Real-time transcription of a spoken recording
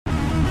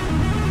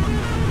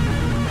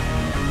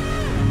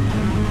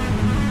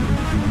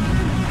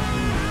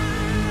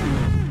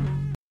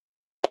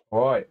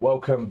All right,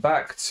 welcome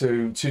back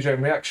to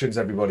 2J Reactions,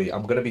 everybody.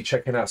 I'm going to be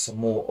checking out some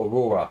more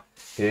Aurora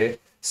here,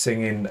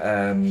 singing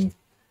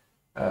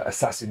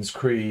Assassin's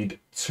Creed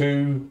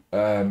 2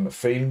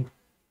 theme,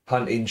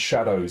 Hunting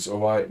Shadows.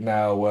 All right,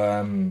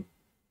 now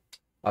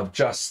I've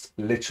just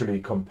literally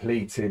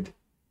completed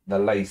the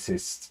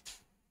latest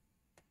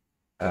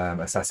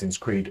Assassin's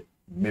Creed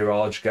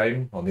Mirage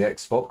game on the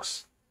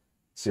Xbox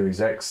Series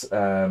X.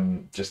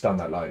 Just done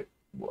that like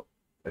what,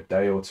 a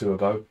day or two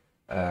ago.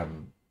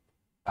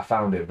 I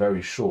found it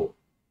very short.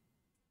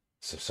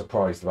 So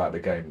surprised about the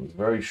game. It was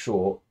very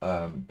short,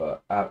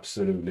 but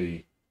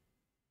absolutely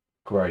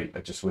great.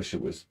 I just wish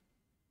it was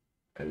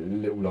a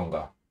little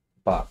longer.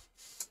 But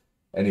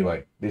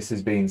anyway, this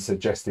has been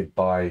suggested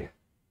by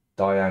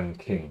Diane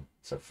King.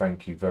 So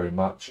thank you very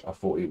much. I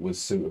thought it was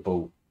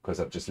suitable because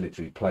I've just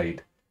literally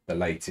played the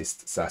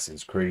latest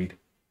Assassin's Creed.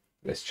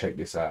 Let's check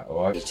this out,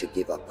 all right? Need to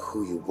give up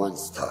who you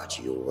once thought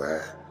you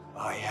were.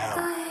 I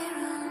am.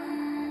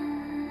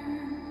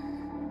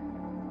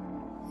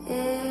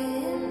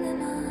 In the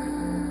night,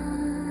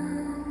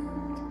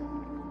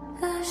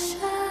 a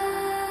shadow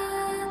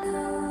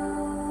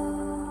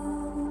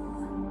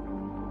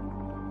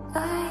I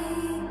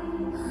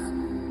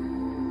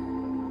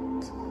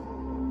hunt,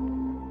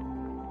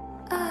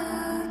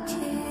 I kill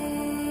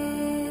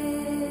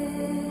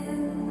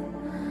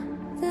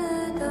the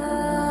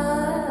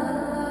dark.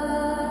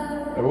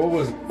 They're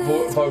always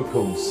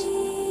vocals.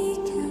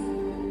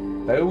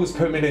 They always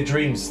put me in a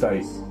dream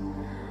state.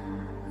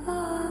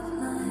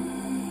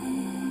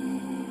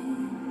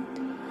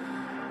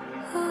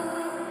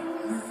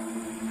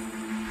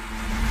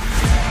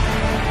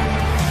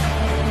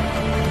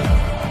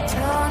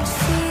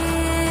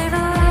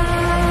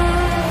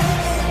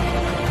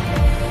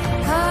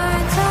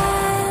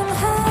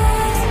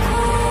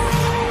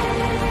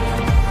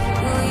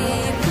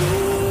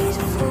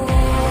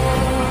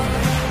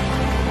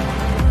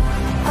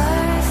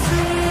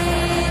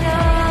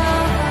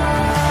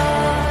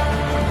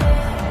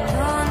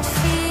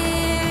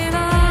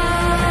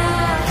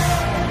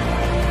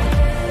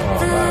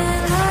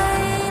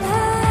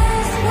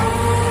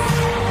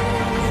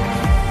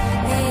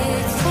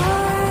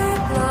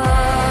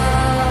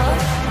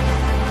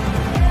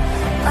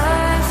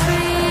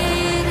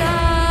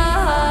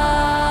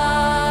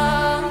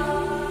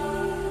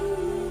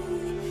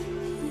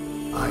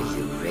 Are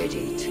you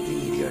ready to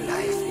leave your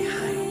life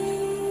behind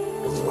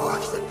and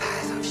walk the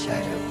path of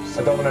shadows?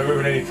 I don't want to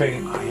ruin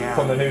anything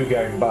from the new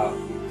game, but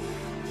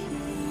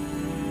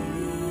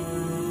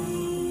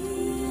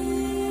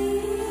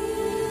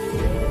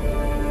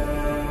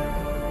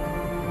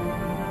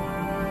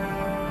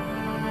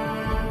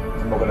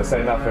I'm not going to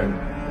say nothing.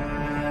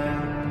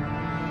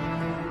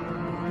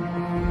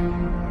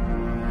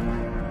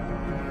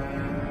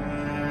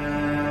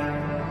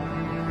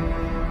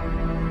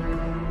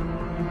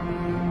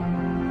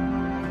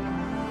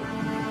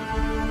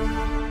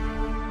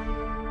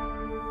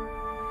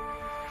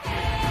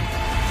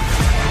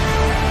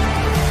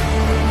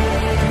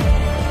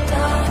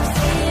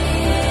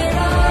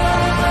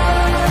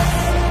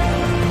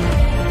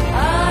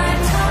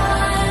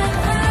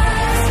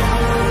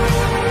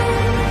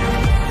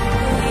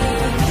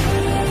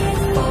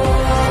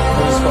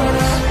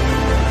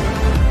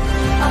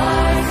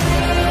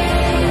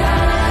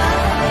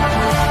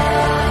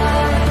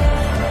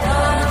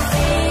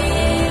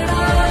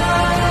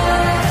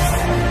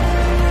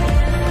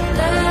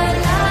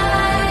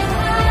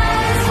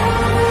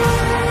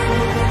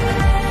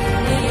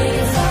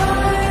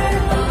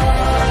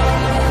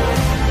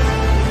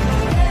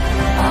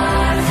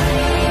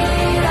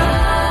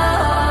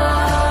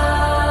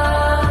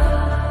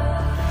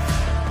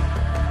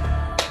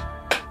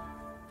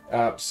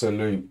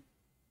 Absolute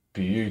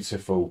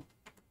beautiful.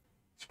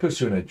 She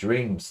puts you in a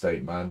dream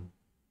state, man.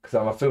 Because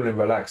I'm feeling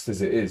relaxed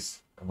as it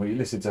is. And when you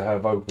listen to her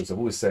vocals, I've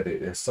always said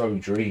it, they're so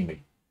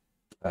dreamy.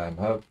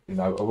 Her, you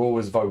know,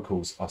 Aurora's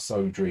vocals are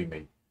so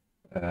dreamy.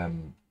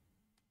 Like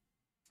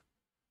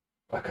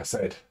I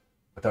said,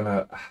 I don't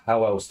know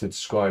how else to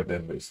describe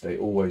them, but they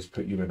always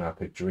put you in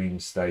like a dream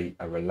state,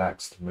 a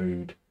relaxed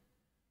mood.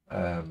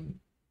 You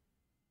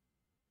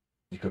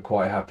could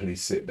quite happily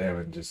sit there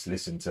and just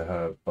listen to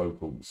her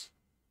vocals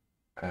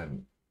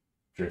and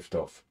drift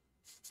off.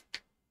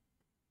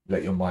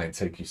 Let your mind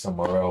take you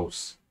somewhere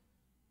else.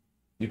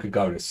 You could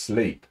go to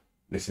sleep,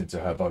 listen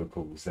to her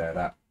vocals. They're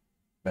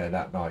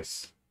that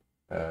nice.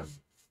 You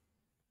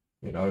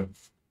know,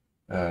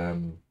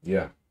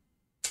 yeah.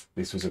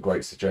 This was a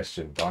great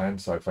suggestion, Diane.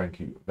 So thank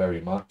you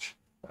very much.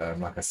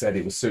 Like I said,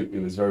 it was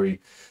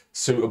very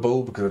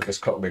suitable because I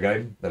just clocked the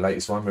game, the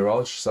latest one,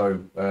 Mirage.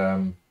 So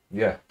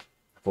yeah,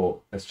 I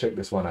thought let's check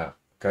this one out.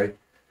 Okay.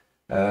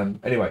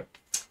 Anyway,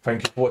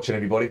 thank you for watching,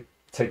 everybody.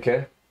 Take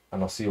care,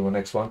 and I'll see you on the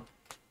next one.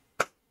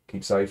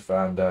 Keep safe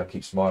and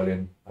keep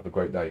smiling. Have a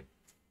great day.